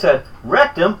said,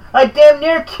 wrecked him, I damn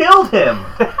near killed him!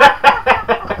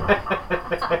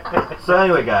 So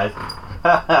anyway, guys.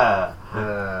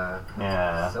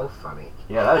 Yeah. So funny.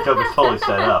 Yeah, that joke is totally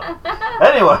set up.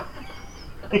 Anyway.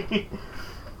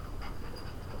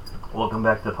 Welcome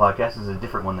back to the podcast. This is a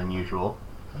different one than usual.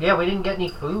 Yeah, we didn't get any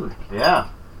food. Yeah.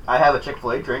 I have a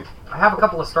Chick-fil-A drink. I have a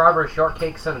couple of strawberry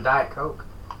shortcakes and a Diet Coke.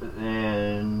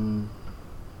 And...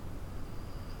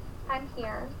 I'm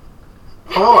here.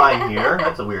 Hello, I'm here.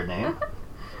 That's a weird name.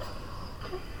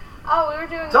 Oh, we were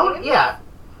doing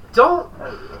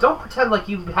Don't pretend like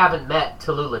you haven't met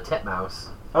Tallulah Titmouse.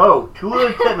 Oh,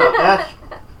 Tallulah Titmouse. That's...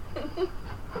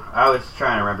 I was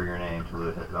trying to remember your name,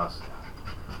 Tallulah Titmouse.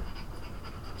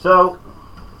 So,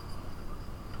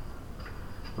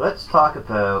 let's talk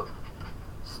about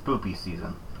spoopy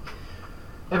season.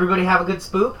 Everybody have a good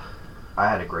spoop? I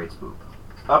had a great spoop.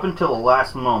 Up until the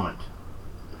last moment.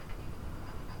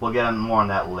 We'll get more on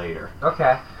that later.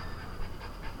 Okay.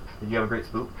 Did you have a great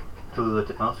spoop, Tallulah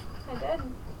Titmouse? I did.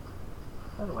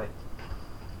 Put that away.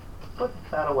 Put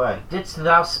that away. Didst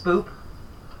thou spoop?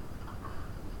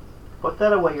 Put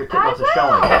that away. Your Titmouse is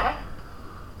showing.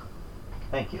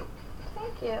 Thank you.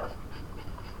 Thank you.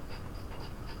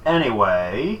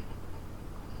 Anyway,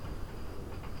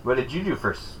 what did you do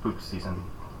for spook season,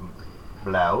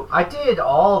 Blau? I did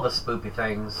all the spoopy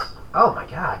things. Oh my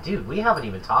god, dude, we haven't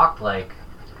even talked,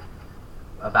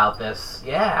 about this.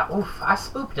 Yeah, oof, I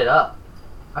spooped it up.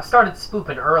 I started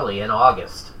spooping early in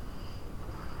August.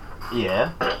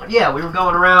 Yeah. Yeah, we were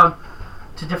going around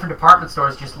to different department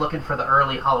stores just looking for the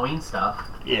early Halloween stuff.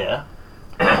 Yeah.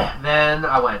 Then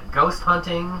I went ghost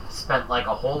hunting, spent a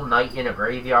whole night in a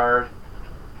graveyard.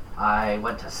 I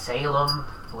went to Salem,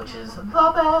 which is the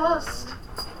best.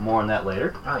 More on that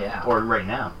later. Oh yeah. Or right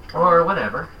now. Or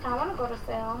whenever. I want to go to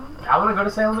Salem. I want to go to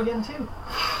Salem again too.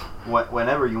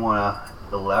 Whenever you want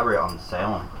to elaborate on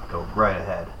Salem, go right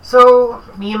ahead. So,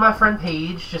 me and my friend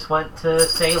Paige just went to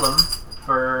Salem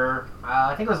for,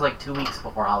 I think it was 2 weeks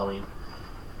before Halloween.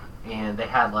 And they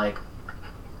had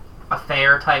a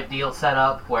fair type deal set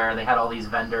up where they had all these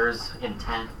vendors in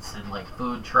tents and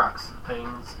food trucks and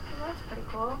things. Well, that's pretty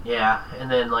cool. Yeah, and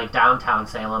then downtown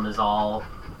Salem is all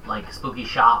spooky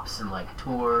shops and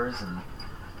tours and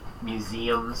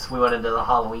museums. We went into the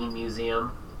Halloween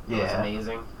museum. It was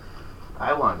amazing.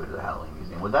 I want to go to the Halloween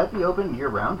museum. Would that be open year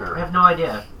round or? I have no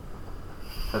idea.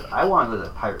 Because I want to go to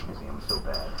the Pirate Museum so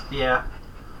bad. Yeah.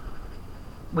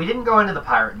 We didn't go into the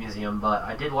Pirate Museum, but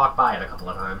I did walk by it a couple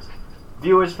of times.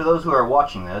 Viewers, for those who are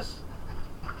watching this,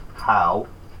 how?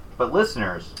 But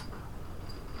listeners,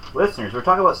 we're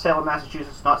talking about Salem,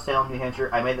 Massachusetts, not Salem, New Hampshire.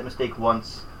 I made that mistake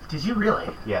once. Did you really?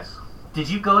 Yes. Did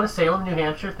you go to Salem, New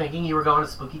Hampshire, thinking you were going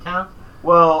to Spooky Town?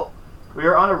 Well, we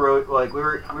were on a road, we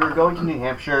were going to New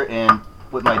Hampshire and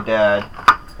with my dad,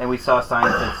 and we saw a sign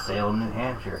that said Salem, New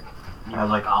Hampshire. I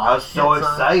was I was so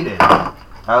excited. I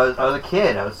was a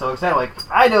kid. I was so excited.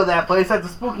 I know that place. That's a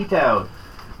spooky town.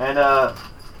 And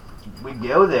we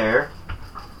go there.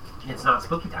 It's not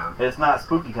Spooky Town. It's not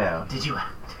Spooky Town. Did you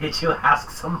ask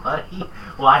somebody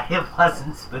why it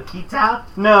wasn't Spooky Town?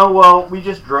 No. Well, we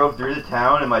just drove through the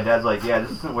town, and my dad's yeah,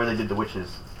 this isn't where they did the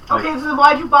witches. Okay, so then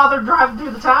why'd you bother driving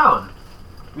through the town?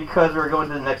 Because we were going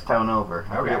to the next town over.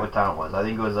 I forget Okay. what town it was. I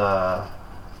think it was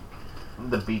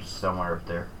the beach somewhere up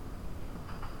there.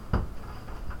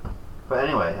 But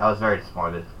anyway, I was very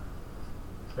disappointed.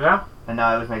 Yeah? And now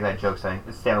I always make that joke saying,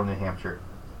 it's Salem, New Hampshire.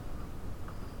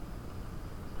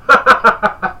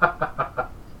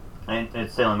 And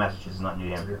it's Salem, Massachusetts, not New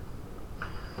Hampshire.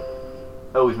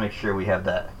 Always make sure we have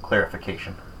that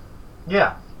clarification.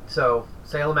 Yeah. So,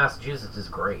 Salem, Massachusetts is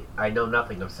great. I know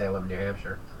nothing of Salem, New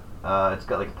Hampshire. It's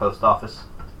got a post office.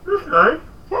 Okay.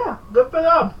 Yeah. Good for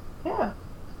them. Yeah.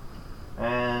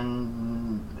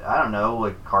 And, I don't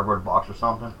know, cardboard box or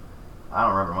something. I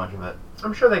don't remember much of it.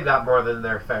 I'm sure they got more than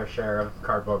their fair share of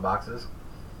cardboard boxes.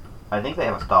 I think they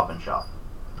have a Stop and Shop.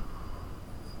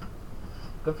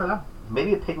 Good for them.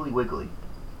 Maybe a Piggly Wiggly.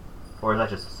 Or is that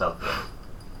just a South thing?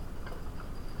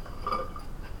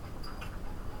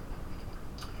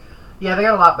 Yeah, they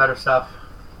got a lot better stuff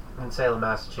in Salem,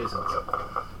 Massachusetts.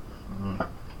 Mm-hmm.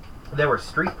 There were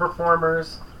street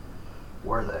performers.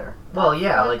 Were there? Well,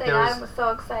 yeah, One thing there was... I'm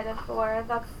so excited for.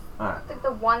 That's I think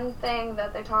the one thing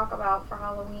that they talk about for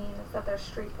Halloween is that there's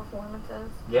street performances.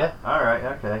 Yeah. Alright,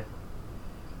 okay.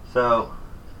 So,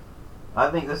 I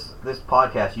think this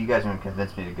podcast, you guys are going to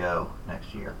convince me to go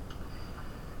next year.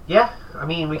 Yeah, I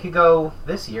mean, we could go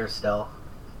this year still,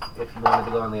 if you wanted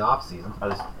to go in the off season.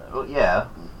 Well, yeah.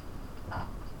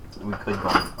 We could go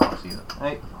in the off season.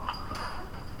 Hey.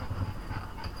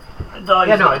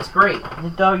 Yeah, no, it's great.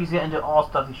 The dog is getting into all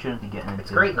stuff he shouldn't be getting into.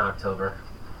 It's great in October.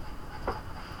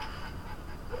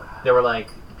 There were like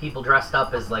people dressed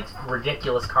up as like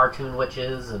ridiculous cartoon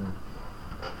witches and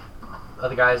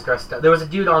other guys dressed up. There was a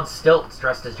dude on stilts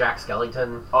dressed as Jack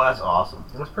Skellington. Oh, that's awesome.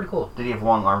 It was pretty cool. Did he have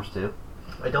long arms too?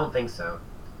 I don't think so.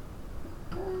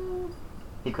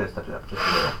 He could have stepped it up just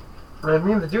a little. I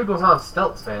mean, the dude was on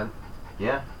stilts, man.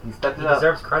 Yeah, he stepped it He up.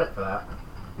 deserves credit for that.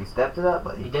 He stepped it up,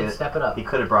 but He did step it up. He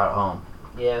could have brought it home.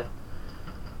 Yeah.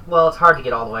 Well, it's hard to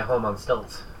get all the way home on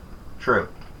stilts. True.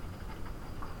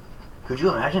 Could you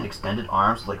imagine extended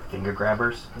arms like finger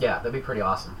grabbers? Yeah, that'd be pretty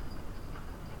awesome.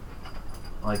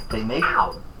 Like they make.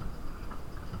 Ow!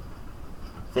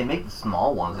 They make the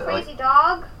small ones that Crazy like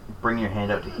dog. bring your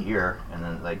hand out to here, and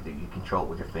then like you control it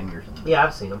with your fingers. And, Yeah,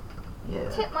 I've seen them. yeah.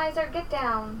 Titmiser, get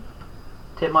down.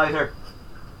 Titmiser.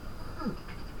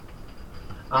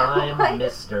 I'm What?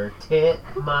 Mr.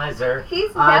 Titmiser.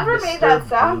 He's I'm never made Mr. that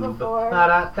sound Boob. before.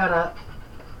 Da-da-da-da.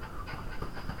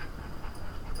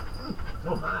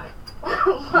 Oh my.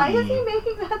 Why is he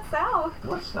making that sound?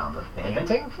 What sound? The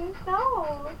panting? Panting?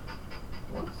 No,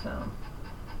 What sound?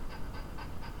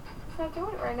 he's not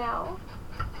doing it right now.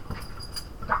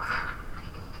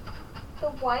 The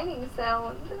whining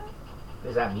sound.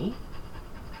 Is that me?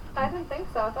 I didn't think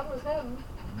so. I thought it was him.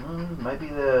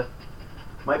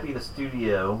 Might be the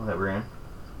studio that we're in.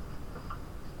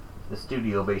 The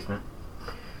studio basement.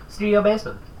 Studio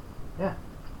basement.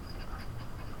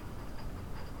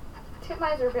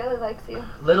 Titmiser really likes you.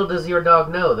 Little does your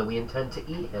dog know that we intend to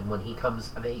eat him when he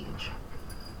comes of age.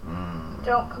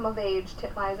 Don't come of age,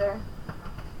 Titmiser.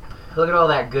 Look at all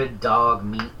that good dog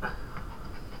meat.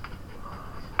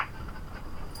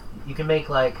 You can make,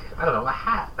 like, I don't know, a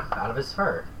hat out of his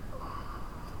fur.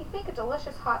 He'd make a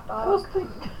delicious hot I was dog.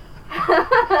 thinking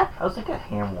a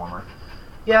ham warmer.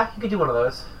 Yeah, you could do one of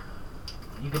those.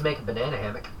 You could make a banana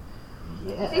hammock.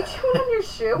 Yeah. Is he chewing on your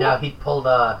shoe? No, he pulled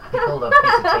a piece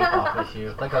of tape off his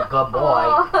shoe. Like a good boy.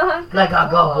 Aw, Like a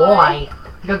good boy.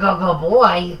 Good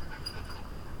boy.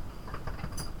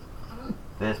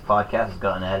 This podcast has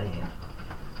gotten out of hand.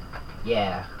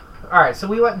 Yeah. Alright, so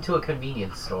we went into a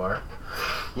convenience store.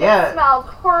 Yeah. Smelled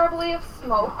horribly of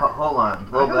smoke. Hold on.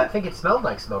 I Little don't think it smelled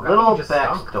like smoke. I little think it just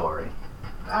stunk. backstory.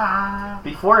 Ah.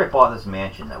 Before I bought this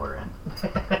mansion that we're in,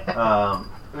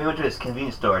 we went to this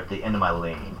convenience store at the end of my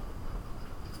lane.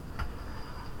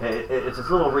 It's this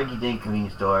little rinky-dink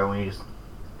convenience store.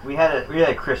 We had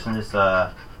a christen this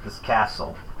this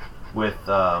castle with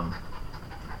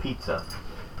pizza.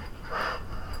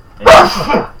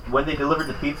 And when they delivered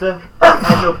the pizza, they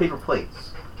had no paper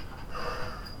plates.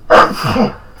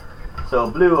 So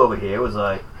Blue over here was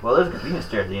like, "Well, there's a convenience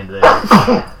store at the end of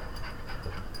the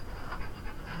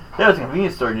There's a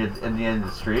convenience store at the end of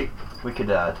the street. We could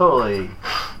totally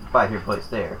buy your place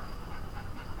there."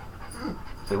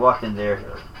 So we walked in there.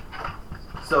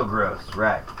 So gross.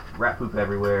 Rat poop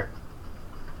everywhere.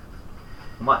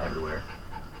 Well, not everywhere.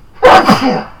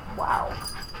 Wow.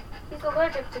 He's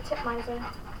allergic to Titmiser.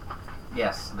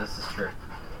 Yes, this is true.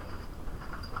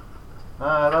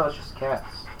 I thought it was just cats.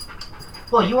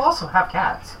 Well, you also have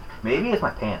cats. Maybe it's my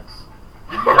pants.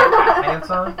 You got cat pants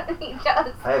on? He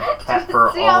does. I have Do cat you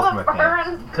fur see all all over the my fur pants.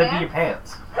 on his Could be your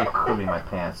pants. It could be my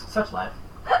pants. Such life.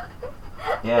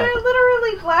 Yeah. They're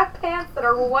literally black pants that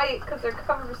are white because they're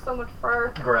covered with so much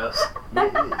fur. Gross.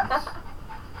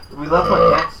 We left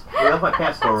my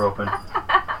pants door open.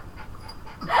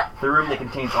 The room that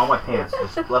contains all my pants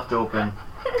just left open.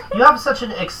 You have such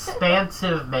an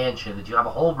expansive mansion that you have a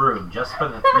whole room just for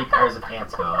the 3 pairs of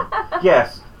pants going.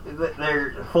 Yes,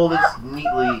 they're folded neatly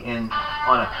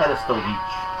on a pedestal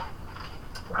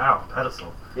each. Wow,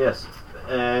 pedestal. Yes,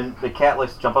 and the cat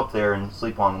likes to jump up there and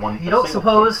sleep on one. You don't single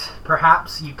suppose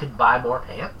perhaps you could buy more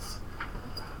pants?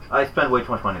 I spend way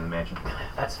too much money in the mansion.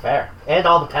 That's fair. And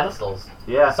all the pedestals.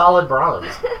 Yeah, Solid bronze.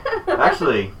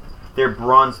 actually, they're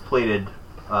bronze-plated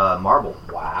marble.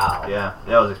 Wow. Yeah,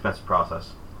 that was an expensive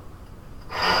process.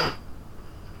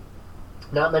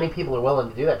 Not many people are willing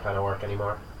to do that kind of work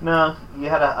anymore. No,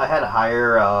 I had to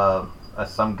hire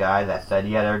some guy that said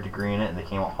he had a degree in it, and they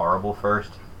came out horrible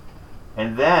first,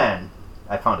 and then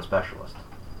I found a specialist.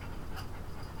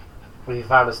 Well, you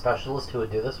found a specialist who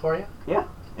would do this for you? Yeah,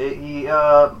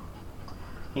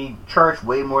 he charged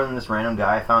way more than this random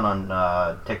guy I found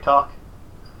on TikTok,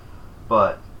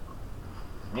 but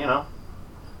you know,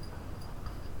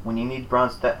 when you need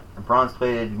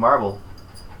bronze-plated marble,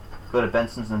 go to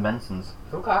Benson's and Benson's.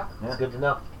 Okay. Yeah. It's good to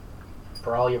know.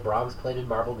 For all your bronze-plated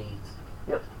marble needs.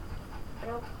 Yep.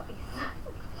 Real place.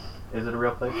 Is it a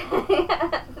real place?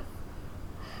 Yes.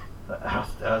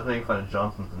 I was making fun of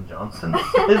Johnson's and Johnson's.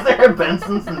 Is there a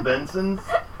Benson's and Benson's?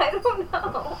 I don't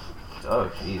know.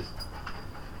 Oh, jeez.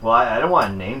 Well, I don't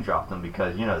want to name drop them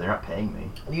because, they're not paying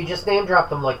me. You just name dropped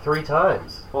them like 3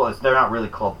 times. Well, they're not really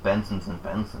called Bensons and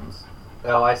Bensons.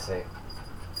 Oh, I see.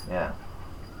 Yeah.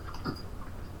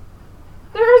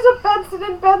 There's a Benson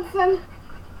and Benson.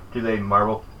 Do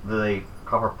they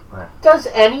cover... Does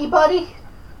anybody?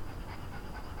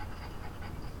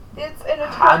 It's an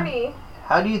attorney.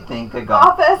 How do you think they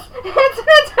got... Office. It's an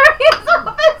attorney's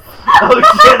office. Oh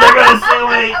shit, they're gonna sue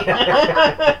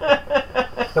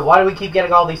me! So why do we keep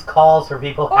getting all these calls from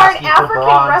people Or asking an for African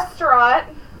bronze? restaurant.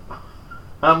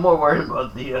 I'm more worried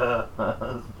about the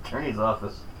attorney's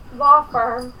office. Law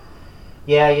firm.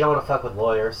 Yeah, you don't want to fuck with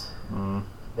lawyers. Mm.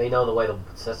 They know the way the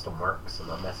system works and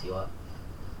they'll mess you up.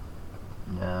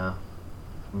 No.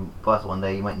 Plus, one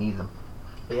day you might need them.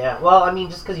 Yeah, well, I mean,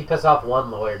 just because you piss off one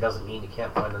lawyer doesn't mean you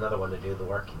can't find another one to do the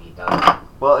work you need done.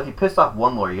 Well, if you piss off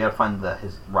one lawyer, you gotta find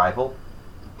his rival.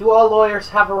 Do all lawyers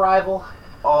have a rival?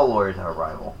 All lawyers have a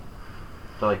rival.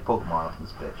 So, like Pokemon,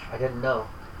 this bitch. I didn't know.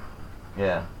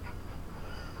 Yeah.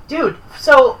 Dude,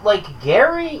 so, like,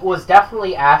 Gary was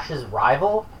definitely Ash's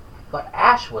rival, but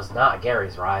Ash was not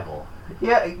Gary's rival.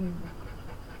 Yeah.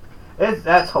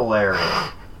 That's hilarious.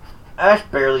 Ash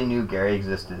barely knew Gary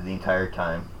existed the entire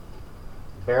time.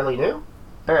 Barely knew?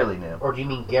 Barely knew. Or do you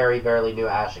mean Gary barely knew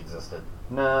Ash existed?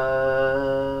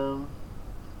 No.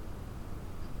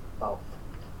 Both.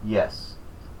 Yes.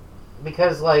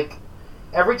 Because, like,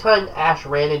 every time Ash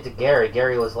ran into Gary,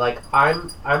 Gary was like,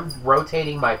 I'm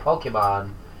rotating my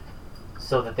Pokemon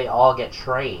so that they all get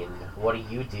trained. What do,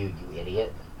 you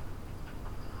idiot?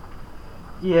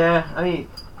 Yeah, I mean,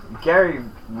 Gary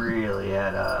really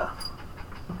had a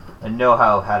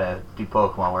know-how to do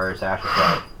Pokemon, whereas Ash was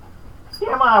like,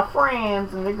 they're my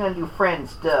friends, and they're gonna do friend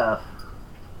stuff.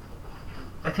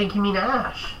 I think you mean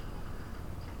Ash.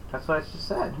 That's what I just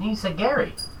said. And you said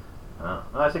Gary. No,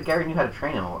 I said Gary knew how to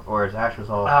train him, whereas Ash was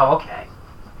all... Oh, okay.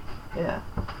 Yeah.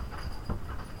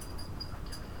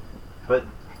 But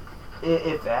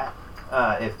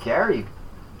if Gary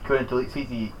couldn't defeat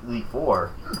the Elite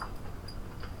Four...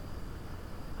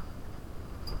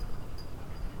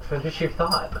 Finish your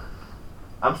thought.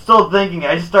 I'm still thinking.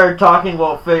 I just started talking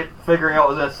while figuring out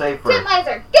what I was going to say first.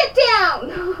 Titmiser, get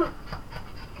down!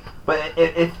 But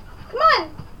if Come on!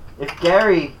 If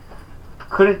Gary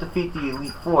couldn't defeat the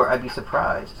Elite Four, I'd be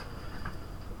surprised.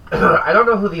 I don't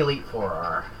know who the Elite Four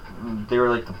are. They were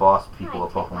like the boss people Hi,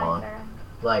 of Pokemon. Titmiser.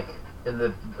 Like,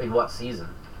 in what season?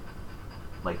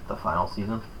 Like the final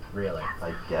season, Really?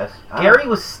 I guess. Gary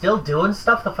was still doing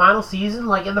stuff the final season?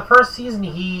 Like, in the first season,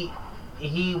 he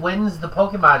wins the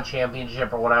Pokemon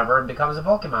Championship or whatever and becomes a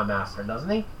Pokemon Master, doesn't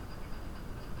he?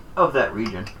 Of that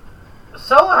region.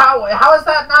 So how is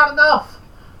that not enough?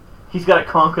 He's got to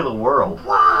conquer the world.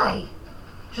 Why?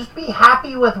 Just be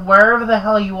happy with wherever the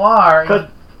hell you are.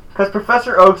 Because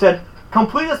Professor Oak said,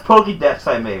 complete this Pokédex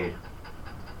I made.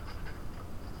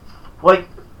 Like,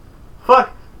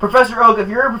 fuck, Professor Oak, if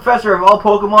you're a professor of all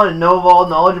Pokemon and know of all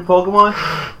knowledge of Pokemon...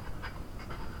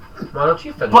 Why don't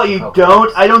you finish But the you Pokédex?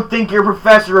 don't? I don't think you're a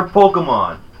professor of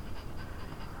Pokemon.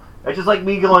 It's just like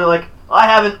me going like, I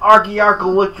have an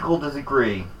archaeological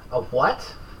degree. A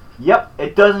what? Yep,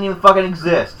 it doesn't even fucking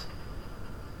exist.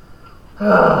 You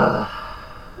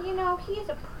know, he's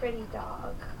a pretty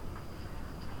dog.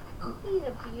 He's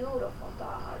a beautiful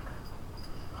dog.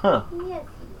 Huh. Yes,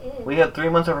 he is. We have 3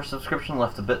 months of our subscription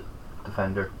left to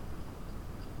Bitdefender.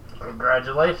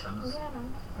 Congratulations.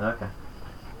 Yeah. Okay.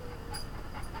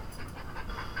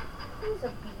 He's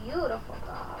a beautiful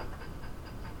dog.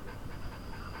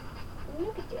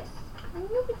 Look at this.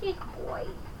 Look at this boy.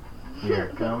 Here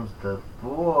comes the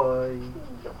boy.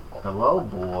 Hello,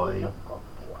 boy.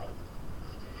 Boy.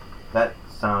 That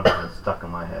sound has been stuck in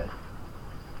my head.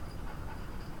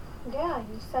 Yeah,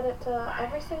 you said it to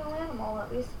every single animal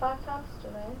at least 5 times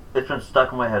today. It's been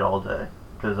stuck in my head all day.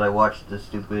 Because I watched this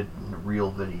stupid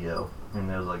reel video. And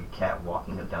there was like a cat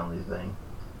walking up down these things.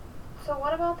 So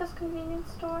what about this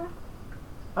convenience store?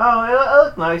 Oh, it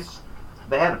looked nice.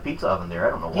 They had a pizza oven there. I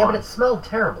don't know why. Yeah, but it smelled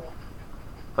terrible.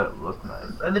 But it looked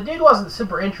nice. And the dude wasn't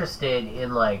super interested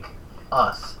in, like,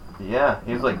 us. Yeah,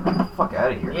 he was like, get the fuck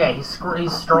out of here. Yeah, he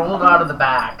strolled out of the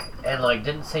back and, like,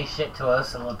 didn't say shit to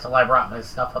us until I brought my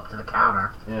stuff up to the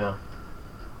counter. Yeah.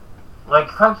 Like,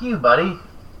 fuck you, buddy.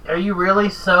 Are you really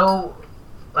so...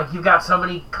 Like, you've got so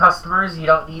many customers, you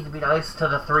don't need to be nice to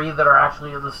the 3 that are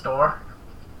actually in the store?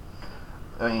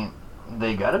 I mean,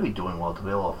 they gotta be doing well to be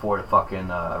able to afford a fucking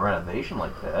renovation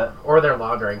like that. Or they're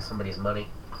laundering somebody's money.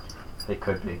 They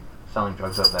could be. Selling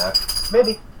drugs out back.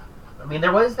 Maybe. I mean,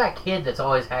 there was that kid that's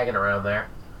always hanging around there.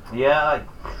 Yeah,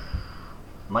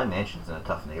 my mansion's in a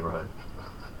tough neighborhood.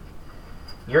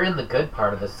 You're in the good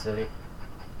part of this city.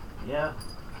 Yeah.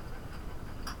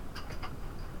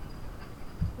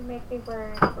 make me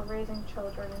worried for raising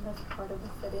children in this part of the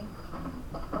city.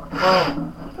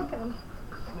 Well, Look at him.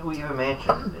 we have a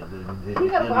mansion. It'll You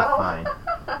got a be bottle? fine.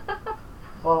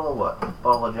 Bottle of what?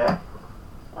 Bottle of Jack?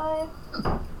 I just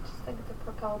think it's a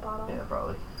Propel bottle. Yeah,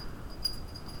 probably.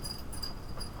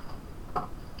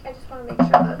 I just want to make sure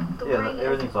that the Yeah, ring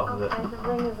everything's isn't off of it. okay. The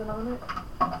ring isn't on it.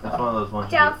 That's one of those ones.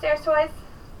 you get- Downstairs toys?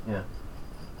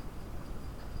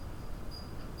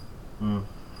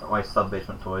 My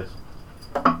sub-basement toys.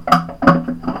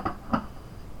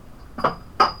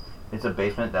 It's a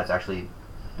basement that's actually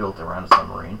built around a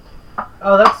submarine.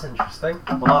 Oh, that's interesting.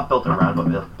 Well, not built around,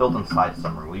 but built inside a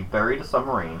submarine. We buried a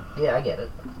submarine, Yeah, I get it.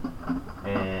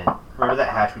 and remember that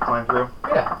hatch we climbed through?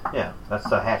 Yeah. Yeah, that's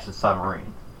the hatch of the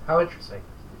submarine, How interesting.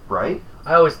 right?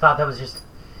 I always thought that was just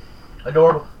a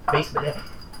normal basement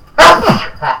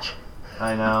hatch.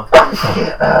 I know.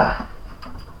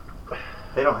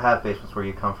 They don't have basements where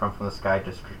you come from the Sky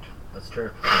District. That's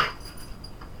true.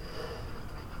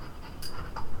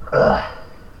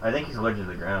 I think he's allergic to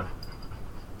the ground.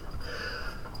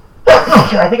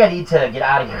 I think I need to get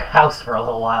out of your house for a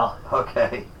little while.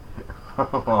 Okay.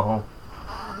 Well,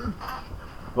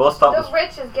 let's stop The this.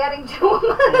 rich is getting to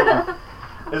him.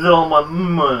 Is it all my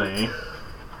money?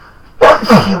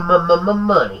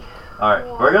 Money. Alright,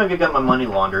 we're gonna get my money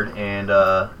laundered, and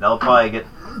that'll probably get...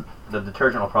 The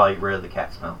detergent will probably get rid of the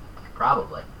cat smell.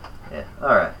 Probably. Yeah,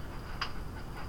 alright.